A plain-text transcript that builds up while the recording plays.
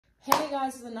Hey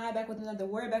guys, it's Anai back with another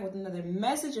word, back with another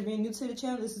message. If you're new to the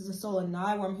channel, this is the Soul of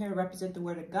Anai, where I'm here to represent the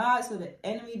word of God so the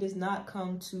enemy does not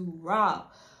come to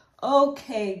rob.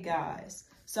 Okay, guys.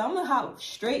 So I'm going to hop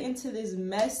straight into this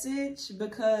message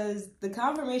because the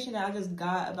confirmation that I just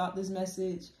got about this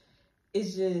message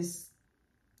is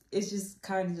just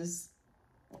kind of just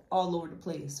all over the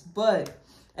place. But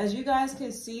as you guys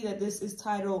can see that this is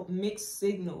titled Mixed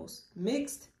Signals.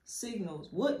 Mixed signals.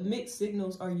 What mixed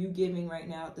signals are you giving right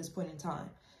now at this point in time?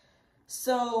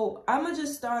 So I'm going to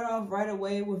just start off right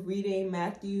away with reading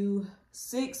Matthew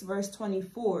 6 verse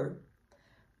 24.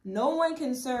 No one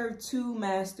can serve two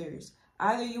masters.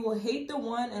 Either you will hate the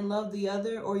one and love the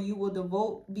other, or you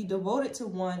will be devoted to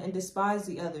one and despise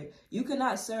the other. You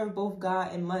cannot serve both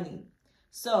God and money.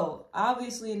 So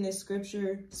obviously in this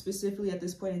scripture, specifically at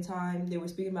this point in time, they were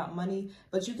speaking about money,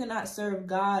 but you cannot serve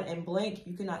God and blank.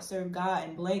 You cannot serve God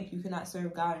and blank. You cannot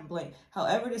serve God and blank.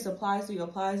 However this applies to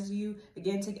you.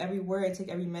 Again, take every word and take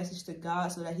every message to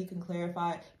God so that he can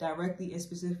clarify directly and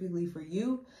specifically for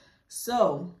you.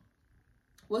 So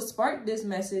what sparked this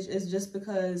message is just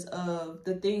because of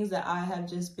the things that I have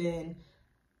just been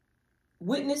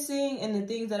witnessing and the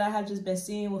things that I have just been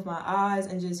seeing with my eyes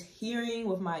and just hearing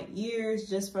with my ears,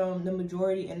 just from the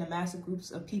majority and the massive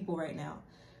groups of people right now.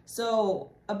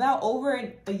 So about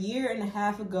over a year and a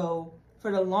half ago, for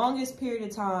the longest period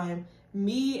of time,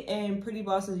 me and Pretty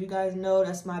Boss, as you guys know,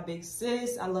 that's my big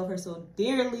sis. I love her so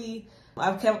dearly.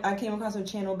 I came across her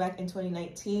channel back in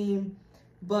 2019,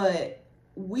 but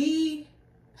we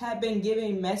had been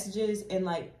giving messages and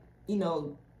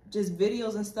just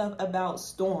videos and stuff about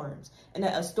storms and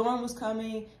that a storm was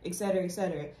coming, etc.,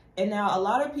 etc. And now a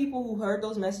lot of people who heard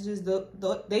those messages,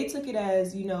 they took it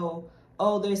as,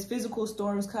 oh, there's physical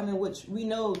storms coming, which we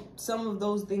know some of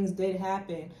those things did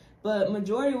happen. But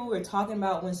majority of what we were talking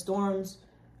about when storms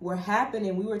were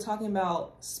happening, we were talking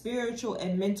about spiritual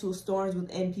and mental storms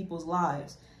within people's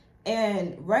lives.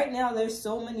 And right now, there's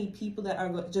so many people that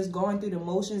are just going through the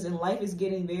motions, and life is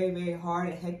getting very, very hard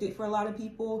and hectic for a lot of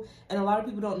people. And a lot of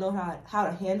people don't know how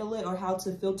to handle it or how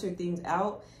to filter things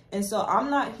out. And so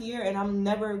I'm not here, and I'm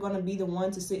never going to be the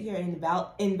one to sit here and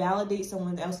invalidate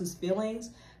someone else's feelings.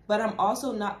 But I'm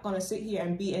also not going to sit here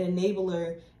and be an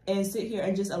enabler and sit here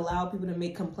and just allow people to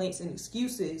make complaints and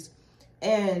excuses.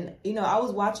 And, I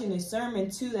was watching a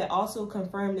sermon too that also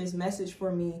confirmed this message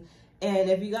for me.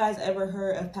 And if you guys ever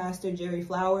heard of Pastor Jerry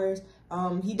Flowers,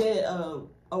 he did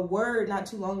a word not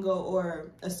too long ago,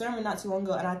 or a sermon not too long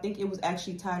ago, and I think it was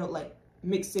actually titled like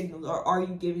Mixed Signals, or Are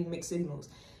You Giving Mixed Signals?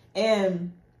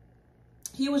 And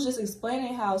he was just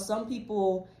explaining how some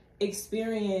people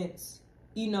experience,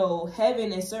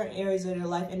 heaven in certain areas of their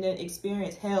life and then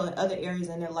experience hell in other areas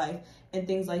in their life and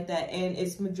things like that. And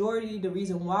it's majority the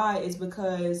reason why is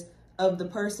because of the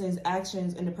person's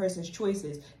actions and the person's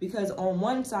choices. Because on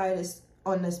one side is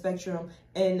on the spectrum,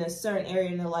 in a certain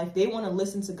area in their life, they want to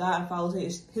listen to God and follow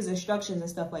his instructions and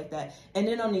stuff like that. And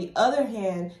then on the other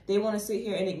hand, they want to sit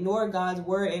here and ignore God's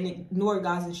word and ignore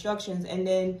God's instructions. And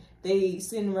then they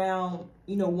sit around,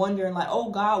 wondering like,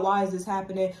 oh God, why is this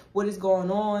happening? What is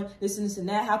going on? This and this and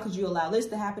that. How could you allow this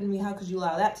to happen to me? How could you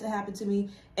allow that to happen to me?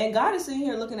 And God is sitting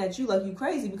here looking at you like you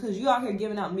crazy because you out here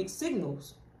giving out mixed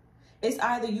signals. It's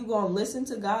either you going to listen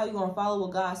to God, you're going to follow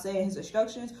what God's saying, his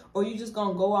instructions, or you just going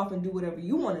to go off and do whatever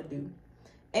you want to do.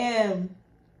 And,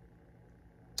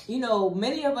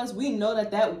 many of us, we know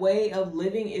that way of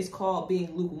living is called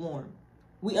being lukewarm.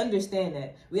 We understand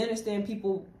that. We understand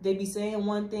people, they be saying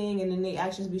one thing and then their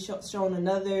actions be showing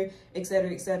another,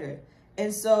 etc., etc.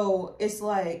 And so it's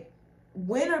like,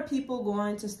 when are people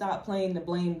going to stop playing the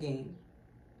blame game?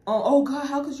 Oh God,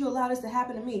 how could you allow this to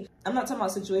happen to me? I'm not talking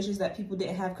about situations that people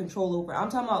didn't have control over. I'm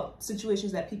talking about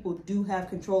situations that people do have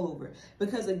control over.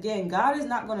 Because again, God is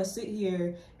not going to sit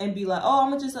here and be like, oh, I'm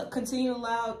going to just continue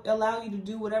to allow you to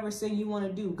do whatever sin you want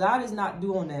to do. God is not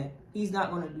doing that. He's not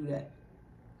going to do that.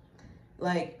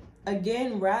 Like,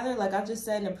 again, rather, like I just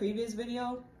said in a previous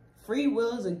video, free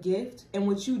will is a gift, and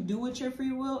what you do with your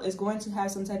free will is going to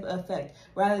have some type of effect.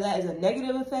 Rather that is a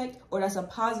negative effect or that's a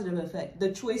positive effect.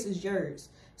 The choice is yours.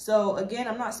 So again,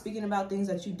 I'm not speaking about things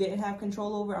that you didn't have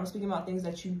control over. I'm speaking about things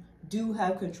that you do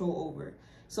have control over.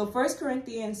 So 1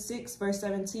 Corinthians 6 verse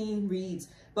 17 reads,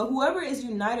 but whoever is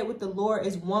united with the Lord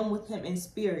is one with him in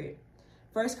spirit.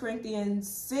 1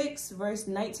 Corinthians 6 verse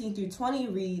 19 through 20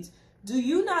 reads, do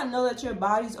you not know that your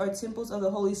bodies are temples of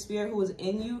the Holy Spirit who is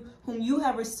in you, whom you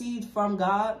have received from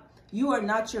God? You are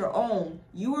not your own.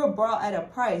 You were bought at a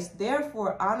price.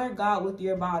 Therefore, honor God with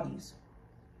your bodies.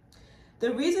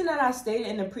 The reason that I stated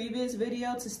in the previous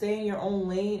video to stay in your own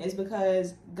lane is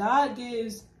because God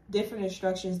gives different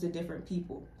instructions to different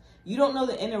people. You don't know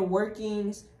the inner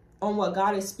workings on what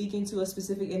God is speaking to a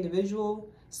specific individual.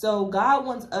 So God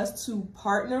wants us to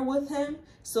partner with him.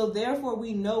 So therefore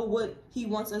we know what he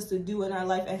wants us to do in our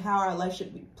life and how our life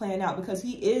should be planned out, because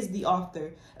he is the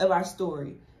author of our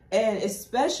story. And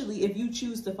especially if you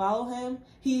choose to follow him,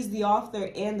 he's the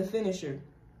author and the finisher.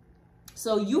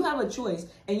 So you have a choice,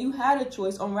 and you had a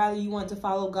choice on whether you want to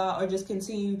follow God or just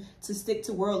continue to stick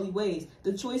to worldly ways.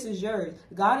 The choice is yours.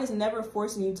 God is never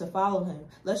forcing you to follow him.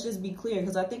 Let's just be clear,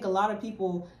 because I think a lot of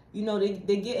people, you know,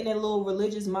 they get in their little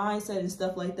religious mindset and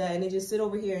stuff like that, and they just sit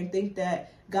over here and think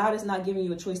that God is not giving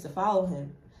you a choice to follow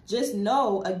him. Just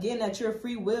know, again, that your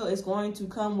free will is going to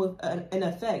come with an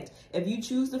effect. If you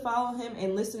choose to follow him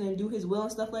and listen and do his will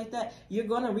and stuff like that, you're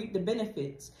going to reap the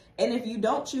benefits. And if you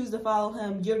don't choose to follow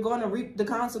him, you're going to reap the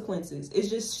consequences. It's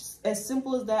just as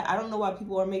simple as that. I don't know why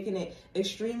people are making it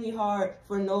extremely hard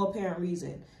for no apparent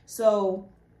reason. So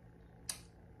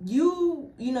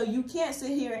you can't sit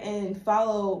here and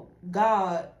follow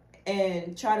God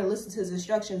and try to listen to his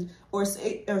instructions or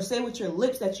say with your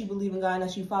lips that you believe in God and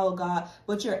that you follow God,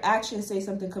 but your actions say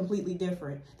something completely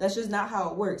different. That's just not how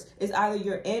it works. It's either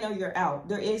you're in or you're out.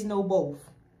 There is no both.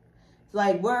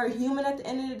 Like, we're human at the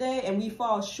end of the day and we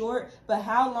fall short, but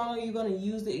how long are you going to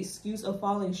use the excuse of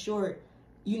falling short,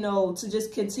 you know, to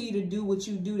just continue to do what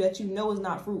you do that you know is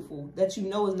not fruitful, that you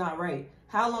know is not right?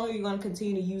 How long are you going to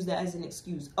continue to use that as an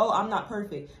excuse? Oh, I'm not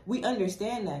perfect. We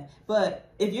understand that. But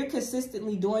if you're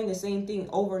consistently doing the same thing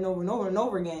over and over and over and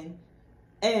over again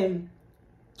and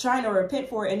trying to repent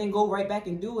for it and then go right back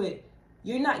and do it,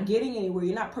 you're not getting anywhere.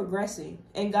 You're not progressing.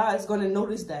 And God's going to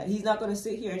notice that. He's not going to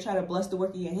sit here and try to bless the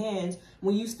work of your hands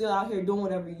when you still out here doing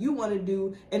whatever you want to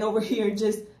do and over here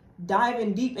just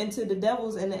diving deep into the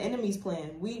devil's and the enemy's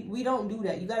plan. We don't do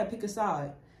that. You got to pick a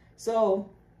side.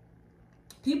 So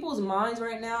people's minds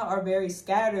right now are very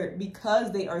scattered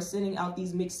because they are sending out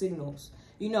these mixed signals.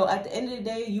 You know, at the end of the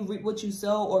day, you reap what you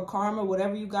sow, or karma,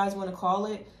 whatever you guys want to call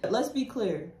it. But let's be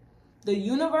clear. The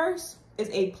universe is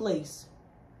a place.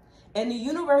 And the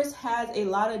universe has a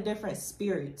lot of different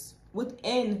spirits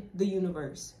within the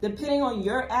universe. Depending on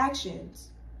your actions,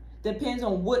 depends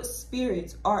on what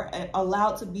spirits are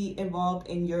allowed to be involved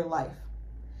in your life.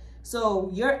 So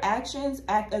your actions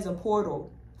act as a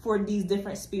portal for these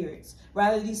different spirits.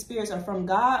 Rather these spirits are from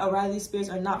God or rather these spirits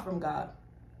are not from God.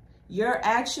 Your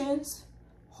actions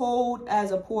hold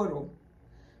as a portal.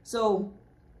 So,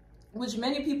 which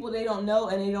many people, they don't know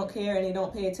and they don't care and they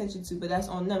don't pay attention to, but that's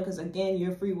on them because, again,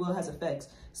 your free will has effects.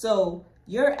 So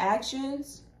your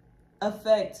actions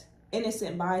affect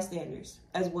innocent bystanders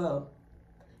as well.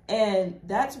 And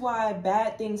that's why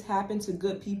bad things happen to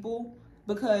good people,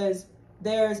 because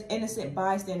there's innocent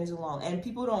bystanders along. And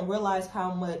people don't realize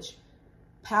how much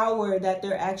power that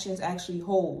their actions actually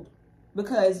hold.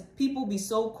 Because people be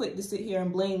so quick to sit here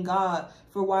and blame God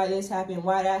for why this happened,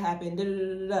 why that happened, da, da,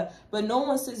 da, da, da. But no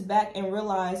one sits back and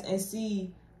realize and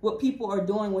see what people are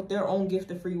doing with their own gift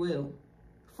of free will.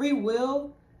 Free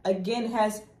will, again,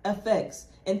 has effects.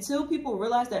 Until people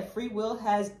realize that free will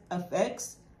has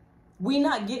effects, we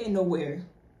not getting nowhere.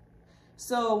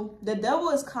 So the devil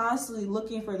is constantly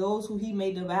looking for those who he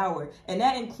may devour. And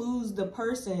that includes the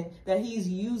person that he's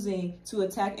using to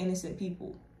attack innocent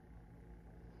people.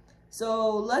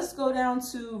 So let's go down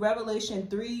to Revelation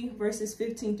 3, verses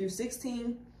 15 through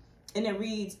 16. And it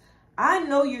reads, I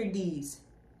know your deeds,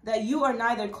 that you are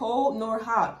neither cold nor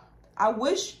hot. I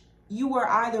wish you were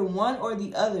either one or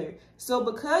the other. So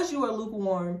because you are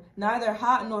lukewarm, neither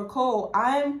hot nor cold,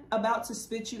 I am about to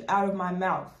spit you out of my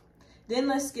mouth. Then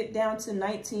let's skip down to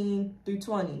 19 through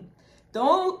 20.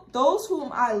 Those whom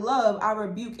I love, I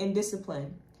rebuke and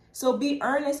discipline. So be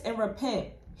earnest and repent.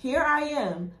 Here I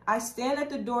am. I stand at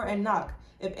the door and knock.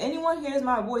 If anyone hears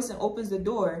my voice and opens the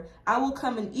door, I will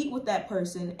come and eat with that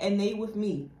person and they with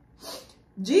me.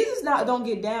 Jesus don't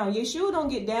get down. Yeshua don't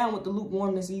get down with the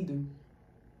lukewarmness either.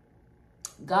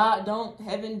 God don't.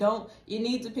 Heaven don't. You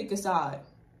need to pick a side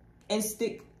and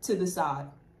stick to the side.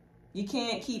 You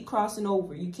can't keep crossing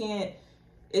over. You can't.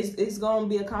 It's going to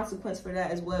be a consequence for that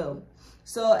as well.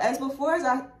 So as before as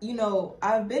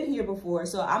I've been here before,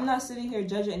 so I'm not sitting here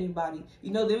judging anybody.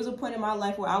 You know, there was a point in my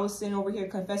life where I was sitting over here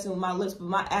confessing with my lips, but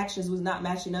my actions was not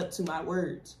matching up to my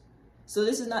words. So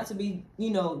this is not to be,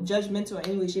 judgmental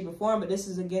in any way, shape, or form, but this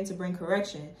is, again, to bring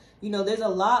correction. There's a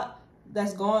lot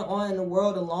that's going on in the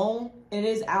world alone, and it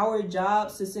is our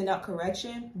jobs to send out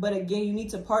correction. But again, you need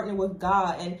to partner with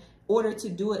God in order to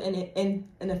do it in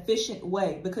an efficient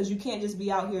way, because you can't just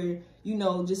be out here,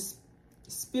 just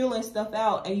spilling stuff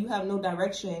out and you have no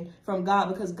direction from God,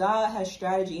 because God has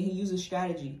strategy and he uses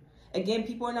strategy. Again,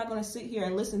 people are not going to sit here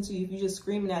and listen to you if you're just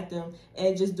screaming at them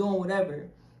and just doing whatever.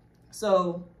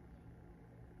 So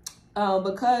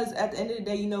Because at the end of the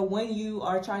day, you know, when you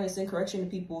are trying to send correction to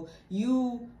people,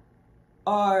 you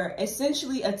are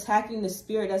essentially attacking the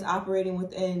spirit that's operating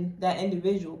within that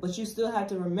individual. But you still have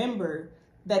to remember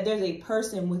that there's a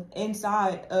person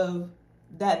inside of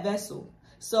that vessel.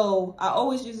 So I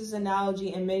always use this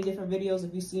analogy in many different videos,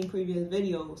 if you've seen previous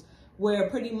videos, where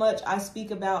pretty much I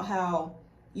speak about how,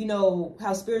 you know,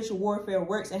 how spiritual warfare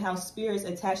works and how spirits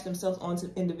attach themselves onto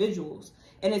individuals.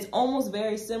 And it's almost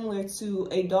very similar to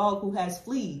a dog who has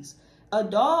fleas. A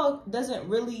dog doesn't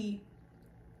really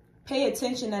pay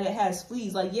attention that it has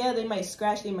fleas. Like, yeah, they might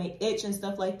scratch, they might itch and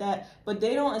stuff like that, but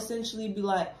they don't essentially be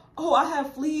like, oh, I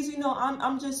have fleas, you know,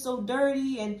 I'm just so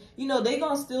dirty. And, you know, they're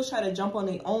going to still try to jump on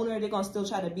the owner. They're going to still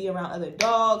try to be around other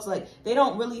dogs. Like, they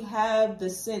don't really have the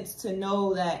sense to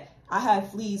know that I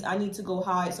have fleas, I need to go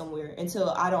hide somewhere until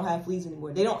I don't have fleas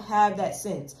anymore. They don't have that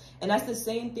sense. And that's the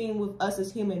same thing with us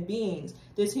as human beings.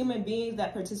 There's human beings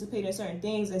that participate in certain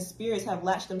things, and spirits have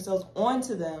latched themselves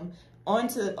onto them,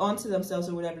 onto themselves,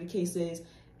 or whatever the case is.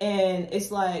 And it's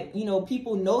like, you know,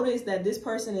 people notice that this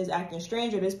person is acting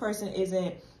strange, or this person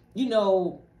isn't, you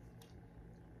know,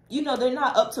 they're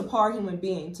not up to par human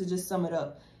being, to just sum it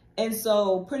up. And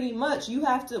so pretty much you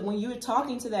have to, when you're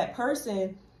talking to that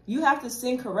person, you have to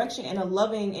send correction in a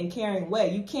loving and caring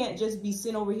way. You can't just be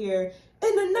sitting over here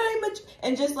in the name of,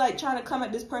 and just like trying to come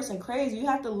at this person crazy. You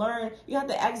have to learn, you have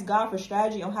to ask God for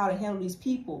strategy on how to handle these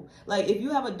people. Like, if you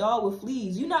have a dog with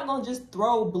fleas, you're not going to just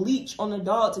throw bleach on the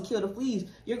dog to kill the fleas.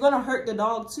 You're going to hurt the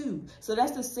dog too. So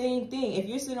that's the same thing. If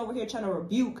you're sitting over here trying to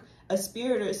rebuke a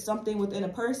spirit or something within a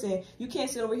person, you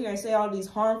can't sit over here and say all these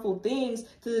harmful things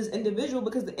to this individual,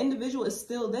 because the individual is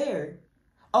still there,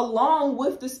 along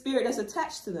with the spirit that's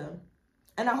attached to them.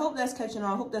 And I hope that's catching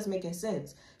on. I hope that's making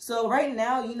sense. So right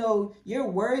now, you know, your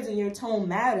words and your tone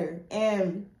matter.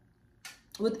 And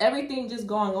with everything just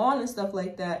going on and stuff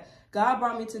like that, God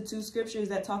brought me to 2 scriptures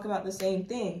that talk about the same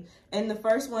thing. And the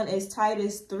first one is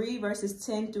Titus 3 verses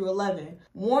 10 through 11.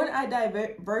 Warn a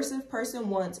diversive person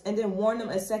once, and then warn them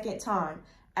a second time.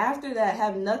 After that,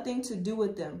 have nothing to do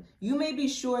with them. You may be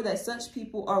sure that such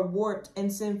people are warped and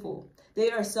sinful.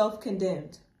 They are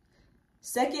self-condemned.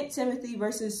 2 Timothy 2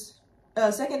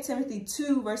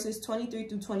 verses 23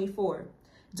 through 24.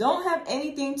 Don't have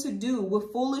anything to do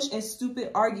with foolish and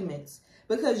stupid arguments,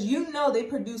 because you know they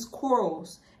produce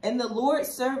quarrels. And the Lord's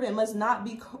servant must not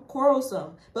be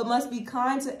quarrelsome, but must be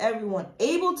kind to everyone,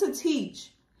 able to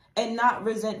teach and not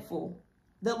resentful.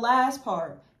 The last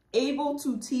part, able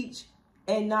to teach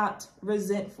and not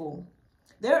resentful.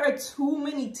 There are too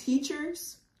many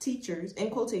teachers in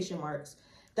quotation marks,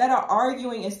 that are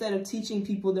arguing instead of teaching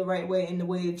people the right way and the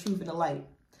way of truth and the light.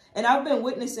 And I've been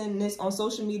witnessing this on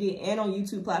social media and on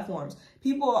YouTube platforms.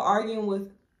 People are arguing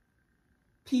with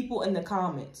people in the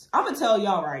comments. I'm going to tell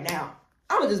y'all right now,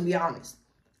 I'm going to just be honest.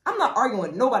 I'm not arguing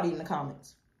with nobody in the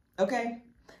comments. Okay?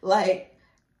 Like,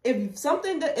 if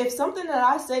something that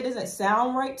I say doesn't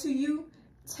sound right to you,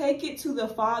 take it to the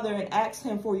Father and ask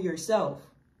him for yourself.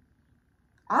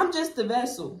 I'm just the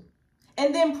vessel.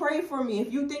 And then pray for me.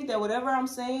 If you think that whatever I'm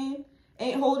saying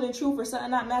ain't holding true for something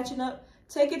not matching up,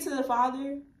 take it to the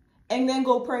Father and then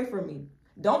go pray for me.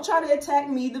 Don't try to attack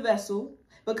me, the vessel,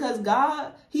 because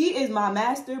God, he is my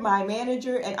master, my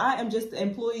manager, and I am just the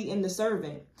employee and the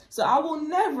servant. So I will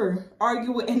never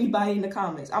argue with anybody in the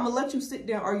comments. I'm going to let you sit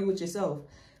there and argue with yourself.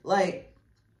 Like,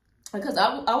 because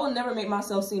I will never make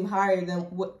myself seem higher than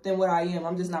what I am.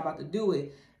 I'm just not about to do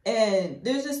it. And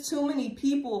there's just too many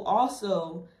people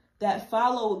also that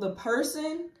follow the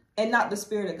person and not the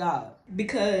Spirit of God,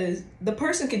 because the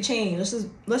person can change.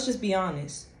 Let's just be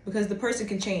honest, because the person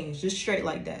can change just straight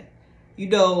like that. You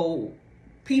know,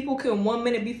 people can 1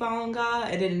 minute be following God,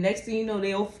 and then the next thing you know,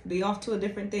 they off to a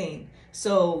different thing.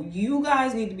 So you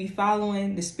guys need to be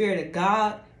following the Spirit of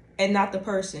God and not the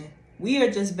person. We are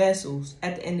just vessels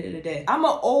at the end of the day. I'm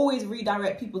gonna always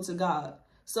redirect people to God.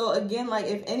 So again, like,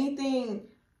 if anything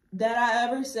that I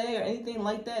ever say or anything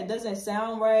like that doesn't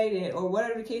sound right, or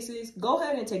whatever the case is, go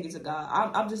ahead and take it to God.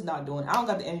 I'm just not doing it. I don't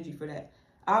got the energy for that.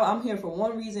 I'm here for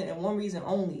one reason and one reason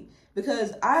only,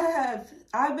 because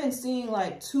I've been seeing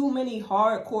like too many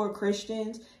hardcore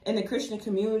Christians in the Christian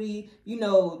community, you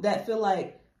know, that feel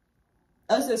like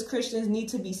us as Christians need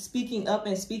to be speaking up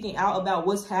and speaking out about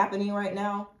what's happening right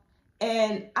now.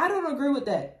 And I don't agree with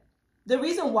that. The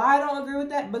reason why I don't agree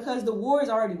with that, because the war is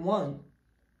already won.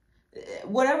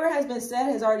 Whatever has been said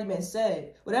has already been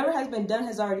said. Whatever has been done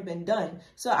has already been done.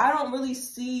 So I don't really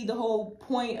see the whole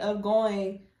point of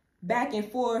going back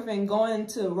and forth and going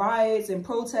to riots and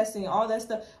protesting, all that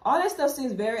stuff. All that stuff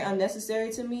seems very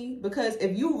unnecessary to me, because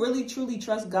if you really truly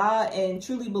trust God and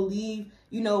truly believe,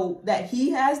 you know, that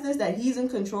he has this, that he's in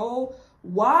control,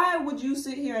 why would you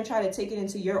sit here and try to take it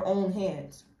into your own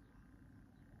hands?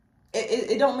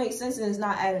 It don't make sense, and it's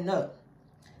not adding up.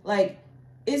 Like,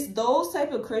 it's those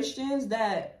type of Christians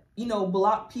that, you know,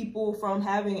 block people from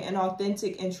having an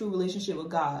authentic and true relationship with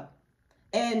God.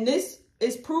 And this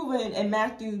is proven in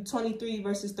Matthew 23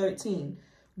 verses 13.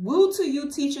 Woe to you,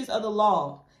 teachers of the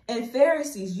law and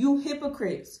Pharisees, you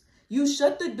hypocrites! You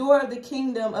shut the door of the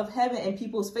kingdom of heaven in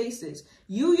people's faces.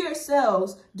 You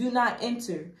yourselves do not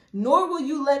enter, nor will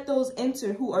you let those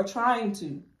enter who are trying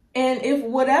to. And if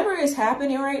whatever is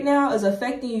happening right now is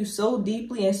affecting you so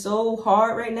deeply and so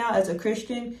hard right now as a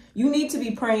Christian, you need to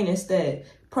be praying instead.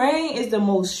 Praying is the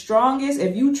most strongest,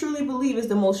 if you truly believe, is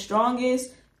the most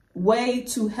strongest way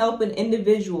to help an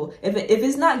individual. If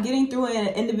it's not getting through in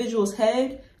an individual's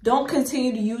head, don't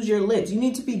continue to use your lips. You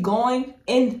need to be going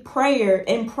in prayer,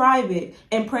 in private,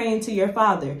 and praying to your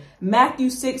Father. Matthew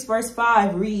 6 verse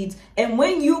 5 reads, and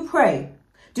when you pray,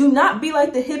 do not be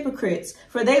like the hypocrites,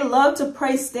 for they love to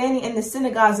pray standing in the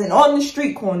synagogues and on the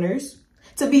street corners,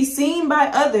 to be seen by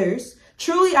others.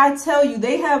 Truly, I tell you,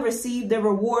 they have received their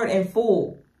reward in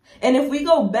full. And if we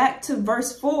go back to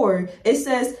verse 4, it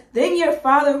says, then your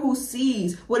Father who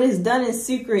sees what is done in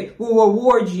secret will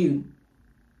reward you.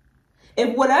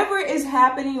 If whatever is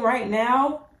happening right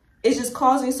now is just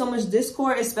causing so much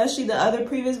discord, especially the other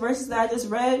previous verses that I just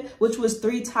read, which was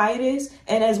 3 Titus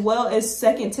and as well as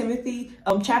 2 Timothy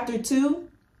chapter 2,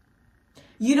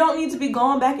 you don't need to be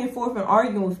going back and forth and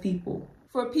arguing with people.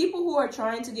 For people who are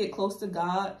trying to get close to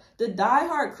God, the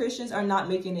diehard Christians are not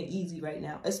making it easy right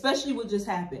now, especially what just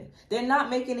happened. They're not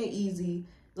making it easy.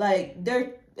 Like,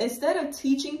 instead of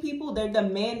teaching people, they're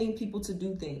demanding people to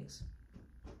do things.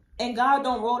 And God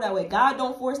don't roll that way. God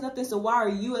don't force nothing. So why are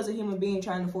you as a human being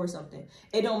trying to force something?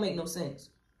 It don't make no sense.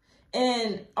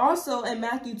 And also in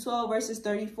Matthew 12 verses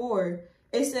 34,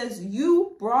 it says,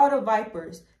 you brood of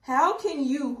vipers, how can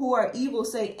you who are evil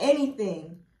say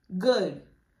anything good?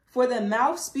 For the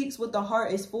mouth speaks what the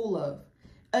heart is full of.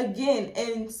 Again,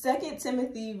 in 2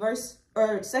 Timothy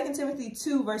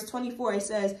 2 verse 24, it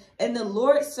says, and the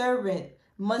Lord's servant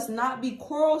must not be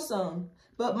quarrelsome,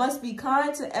 but must be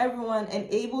kind to everyone and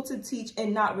able to teach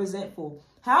and not resentful.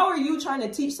 How are you trying to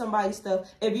teach somebody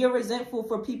stuff if you're resentful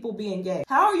for people being gay?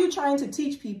 How are you trying to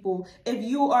teach people if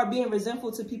you are being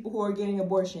resentful to people who are getting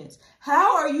abortions?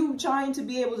 How are you trying to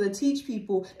be able to teach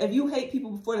people if you hate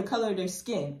people for the color of their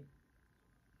skin?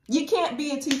 You can't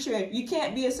be a teacher. You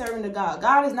can't be a servant of God.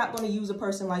 God is not going to use a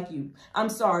person like you. I'm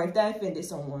sorry if that offended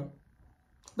someone,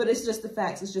 but it's just the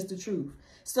facts. It's just the truth.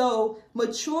 So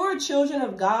mature children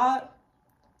of God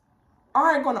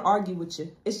aren't going to argue with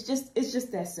you. It's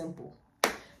just that simple.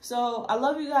 So I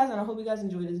love you guys, and I hope you guys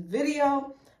enjoyed this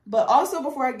video. But also,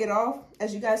 before I get off,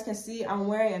 as you guys can see, I'm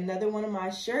wearing another one of my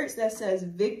shirts that says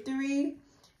victory,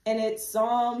 and it's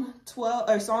Psalm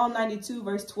 92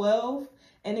 verse 12.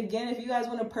 And again, if you guys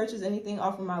want to purchase anything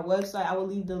off of my website, I will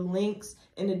leave the links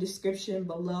in the description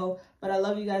below. But I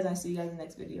love you guys. I'll see you guys in the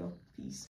next video. Peace.